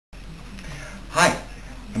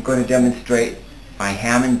I'm going to demonstrate my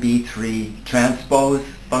Hammond B3 Transpose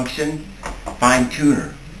function fine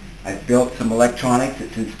tuner. I've built some electronics.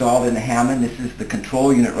 It's installed in the Hammond. This is the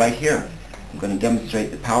control unit right here. I'm going to demonstrate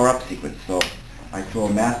the power up sequence. So I throw a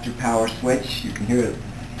master power switch. You can hear the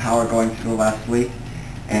power going through last week.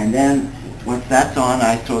 And then once that's on,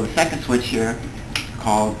 I throw the second switch here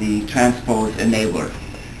called the Transpose enabler.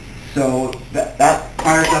 So that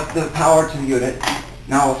fires up the power to the unit.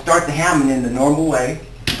 Now we'll start the Hammond in the normal way.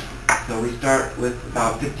 So we start with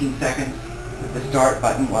about 15 seconds with the start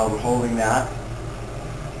button while we're holding that,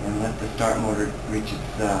 and let the start motor reach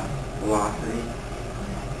its velocity.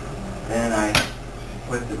 Then I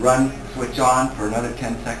put the run switch on for another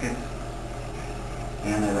 10 seconds,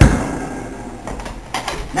 and I let it go.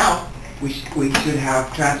 Now we should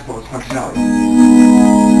have transpose functionality.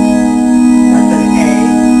 That's an A.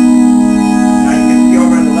 Now you can see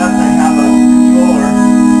over on the left I have a controller.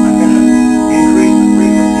 I'm going to increase the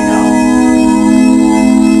frequency now. So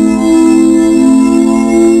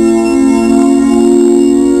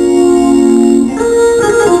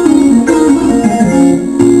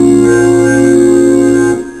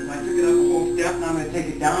I took it up a whole step. Now I'm going to take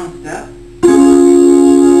it down a step.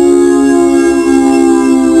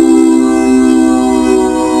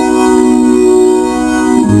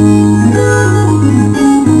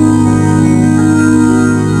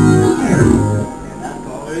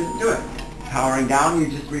 Powering down, you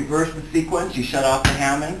just reverse the sequence. You shut off the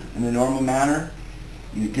Hammond in the normal manner.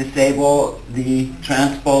 You disable the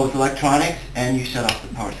transpose electronics, and you shut off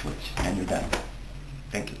the power switch, and you're done.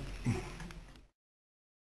 Thank you.